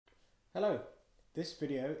Hello, this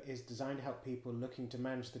video is designed to help people looking to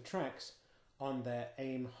manage the tracks on their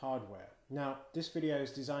AiM hardware. Now, this video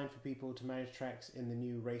is designed for people to manage tracks in the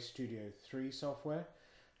new RS3 software.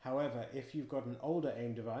 However, if you've got an older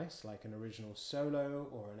AiM device, like an original Solo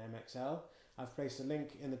or an MXL, I've placed a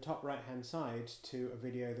link in the top right hand side to a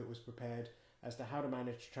video that was prepared as to how to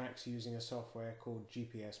manage tracks using a software called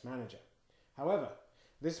GPS Manager. However,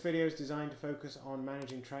 this video is designed to focus on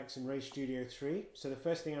managing tracks in RS3, so the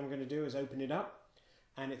first thing I'm going to do is open it up,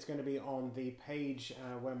 and it's going to be on the page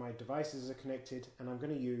where my devices are connected, and I'm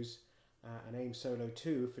going to use an AiM Solo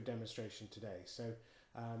 2 for demonstration today. So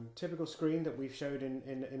typical screen that we've showed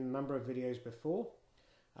in a number of videos before,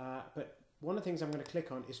 but one of the things I'm going to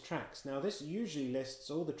click on is tracks. Now this usually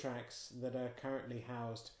lists all the tracks that are currently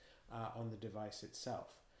housed on the device itself.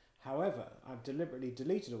 However, I've deliberately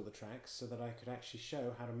deleted all the tracks so that I could actually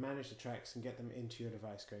show how to manage the tracks and get them into your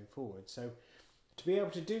device going forward. So to be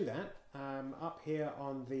able to do that, up here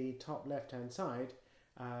on the top left hand side,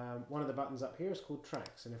 one of the buttons up here is called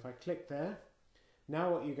tracks, and if I click there,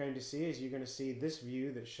 now what you're going to see is you're going to see this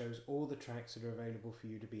view that shows all the tracks that are available for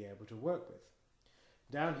you to be able to work with.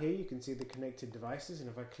 Down here you can see the connected devices, and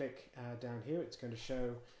if I click down here, it's going to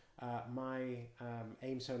show my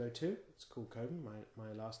AiM Solo 2, it's called Coden,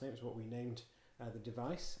 my last name is what we named the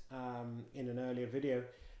device in an earlier video.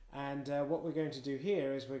 And what we're going to do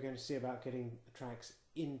here is we're going to see about getting tracks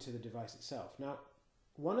into the device itself. Now,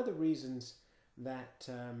 one of the reasons that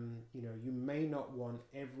you may not want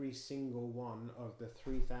every single one of the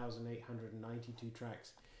 3,892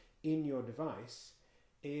 tracks in your device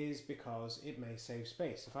is because it may save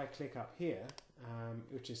space. If I click up here,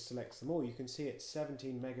 which is selects them all, you can see it's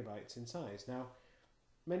 17 megabytes in size. Now,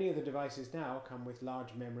 many of the devices now come with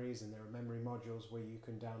large memories, and there are memory modules where you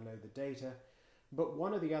can download the data. But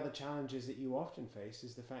one of the other challenges that you often face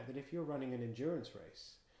is the fact that if you're running an endurance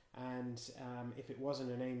race, and if it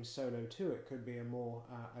wasn't an AiM Solo 2, it could be a more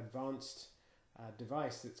advanced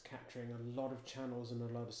device that's capturing a lot of channels and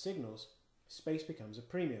a lot of signals, space becomes a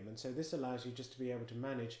premium. And so this allows you just to be able to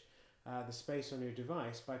manage the space on your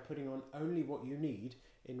device by putting on only what you need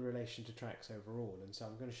in relation to tracks overall. And so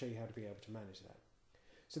I'm going to show you how to be able to manage that.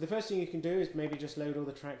 So the first thing you can do is maybe just load all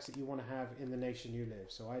the tracks that you want to have in the nation you live.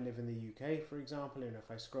 So I live in the UK, for example, and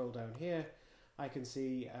if I scroll down here, I can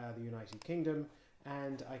see the United Kingdom,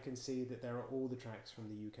 and I can see that there are all the tracks from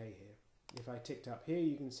the UK here. If I ticked up here,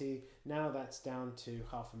 you can see now that's down to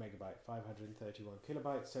half a megabyte, 531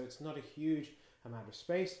 kilobytes. So it's not a huge amount of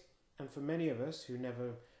space. And for many of us who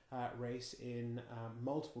never race in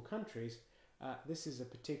multiple countries, this is a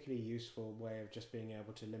particularly useful way of just being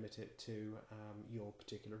able to limit it to your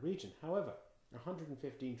particular region. However,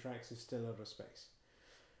 115 tracks is still a lot of space.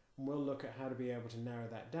 And we'll look at how to be able to narrow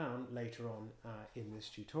that down later on in this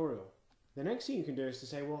tutorial. The next thing you can do is to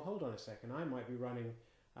say, well, hold on a second, I might be running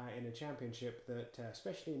in a championship that,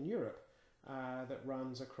 especially in Europe, that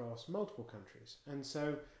runs across multiple countries. And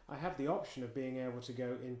so I have the option of being able to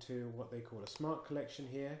go into what they call a smart collection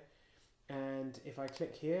here. And if I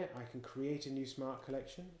click here, I can create a new smart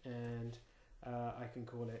collection, and I can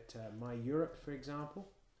call it My Europe, for example.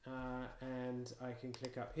 And I can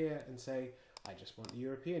click up here and say, I just want the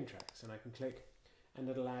European tracks, and I can click, and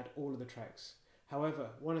it'll add all of the tracks. However,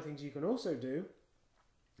 one of the things you can also do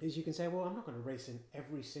is you can say, well, I'm not going to race in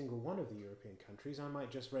every single one of the European countries. I might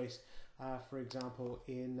just race, for example,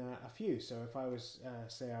 in a few. So if I was,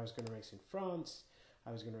 say I was going to race in France,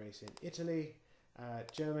 I was going to race in Italy,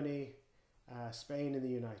 Germany, Spain and the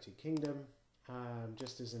United Kingdom,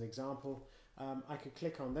 just as an example. I could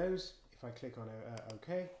click on those. If I click on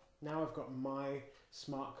OK, now I've got my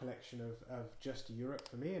smart collection of just Europe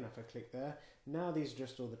for me, and if I click there, now these are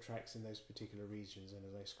just all the tracks in those particular regions, and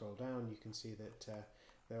as I scroll down you can see that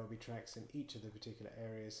there will be tracks in each of the particular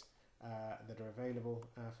areas that are available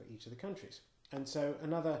for each of the countries. And so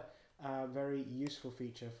another very useful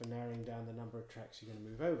feature for narrowing down the number of tracks you're going to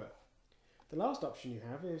move over. The last option you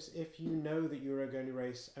have is if you know that you're going to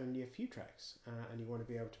race only a few tracks and you want to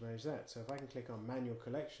be able to manage that. So if I can click on Manual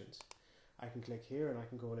Collections, I can click here and I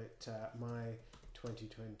can call it My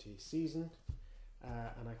 2020 Season,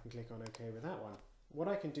 and I can click on OK with that one. What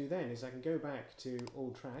I can do then is I can go back to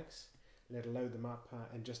All Tracks, and it'll load them up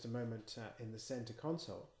in just a moment in the center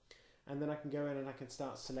console, and then I can go in and I can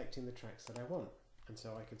start selecting the tracks that I want. And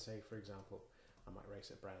so I could say, for example, I might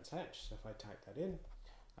race at Brands Hatch. So if I type that in,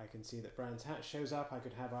 I can see that Brands Hatch shows up. I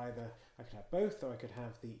could have both, or I could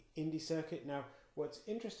have the Indy circuit. Now, what's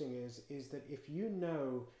interesting is that if you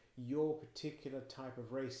know your particular type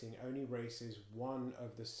of racing only races one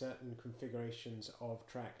of the certain configurations of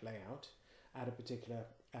track layout at a particular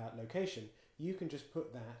location, you can just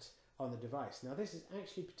put that on the device. Now this is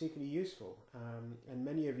actually particularly useful, and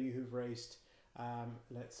many of you who've raced,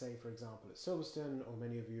 let's say for example at Silverstone, or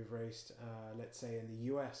many of you have raced, let's say in the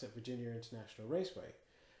US at Virginia International Raceway,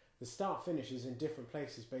 the start finish is in different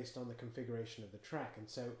places based on the configuration of the track. And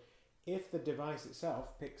so if the device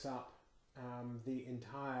itself picks up the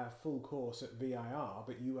entire full course at VIR,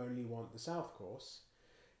 but you only want the south course,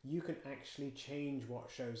 you can actually change what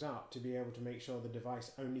shows up to be able to make sure the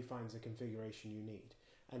device only finds the configuration you need.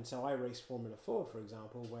 And so I race Formula Ford, for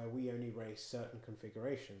example, where we only race certain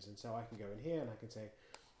configurations. And so I can go in here and I can say,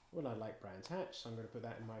 well, I like Brands Hatch, so I'm going to put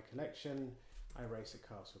that in my collection. I race at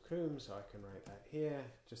Castle Combe, so I can write that here.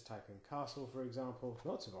 Just type in Castle, for example.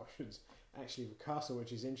 Lots of options actually with Castle,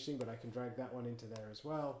 which is interesting, but I can drag that one into there as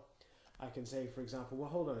well. I can say, for example, well,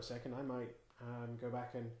 hold on a second, I might go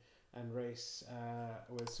back and race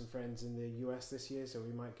with some friends in the US this year, so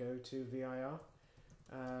we might go to VIR.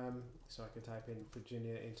 So I can type in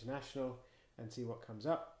Virginia International and see what comes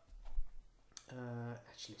up.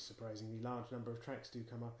 Actually, surprisingly large number of tracks do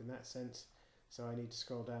come up in that sense. So I need to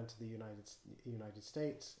scroll down to the United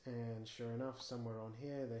States, and sure enough, somewhere on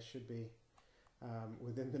here there should be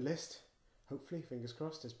within the list, hopefully, fingers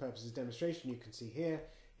crossed, as purposes of demonstration, you can see here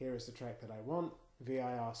is the track that I want,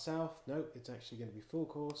 VIR South. Nope, it's actually going to be full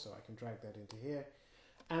course, so I can drag that into here,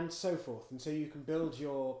 and so forth. And so you can build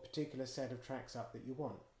your particular set of tracks up that you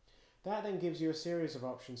want. That then gives you a series of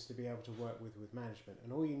options to be able to work with management,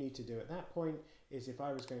 and all you need to do at that point is, if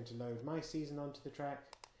I was going to load my season onto the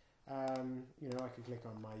track, you know, I could click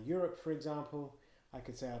on my Europe, for example. I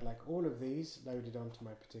could say I'd like all of these loaded onto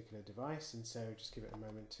my particular device, and so just give it a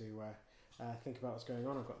moment to think about what's going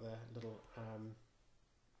on. I've got the little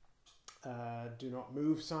do not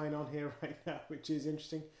move sign on here right now, which is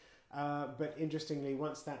interesting. But interestingly,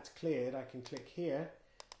 once that's cleared, I can click here,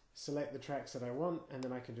 select the tracks that I want, and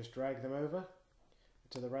then I can just drag them over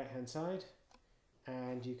to the right hand side.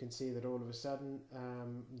 And you can see that all of a sudden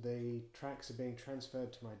the tracks are being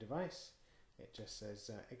transferred to my device. It just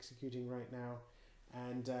says executing right now.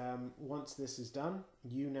 And once this is done,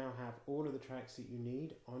 you now have all of the tracks that you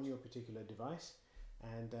need on your particular device.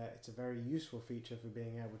 And it's a very useful feature for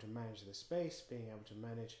being able to manage the space, being able to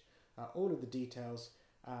manage all of the details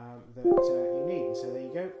that you need. And so there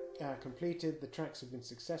you go, completed. The tracks have been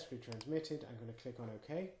successfully transmitted. I'm going to click on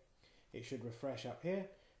OK. It should refresh up here.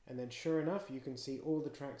 And then sure enough, you can see all the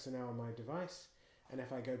tracks are now on my device. And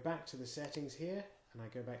if I go back to the settings here, and I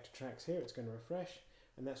go back to tracks here, it's going to refresh.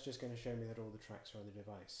 And that's just going to show me that all the tracks are on the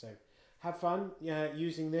device. So have fun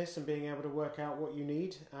using this and being able to work out what you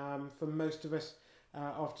need. For most of us,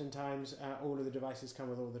 oftentimes all of the devices come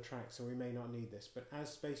with all the tracks, so we may not need this. But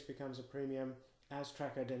as space becomes a premium, as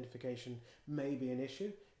track identification may be an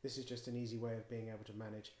issue, this is just an easy way of being able to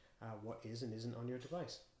manage what is and isn't on your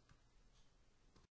device.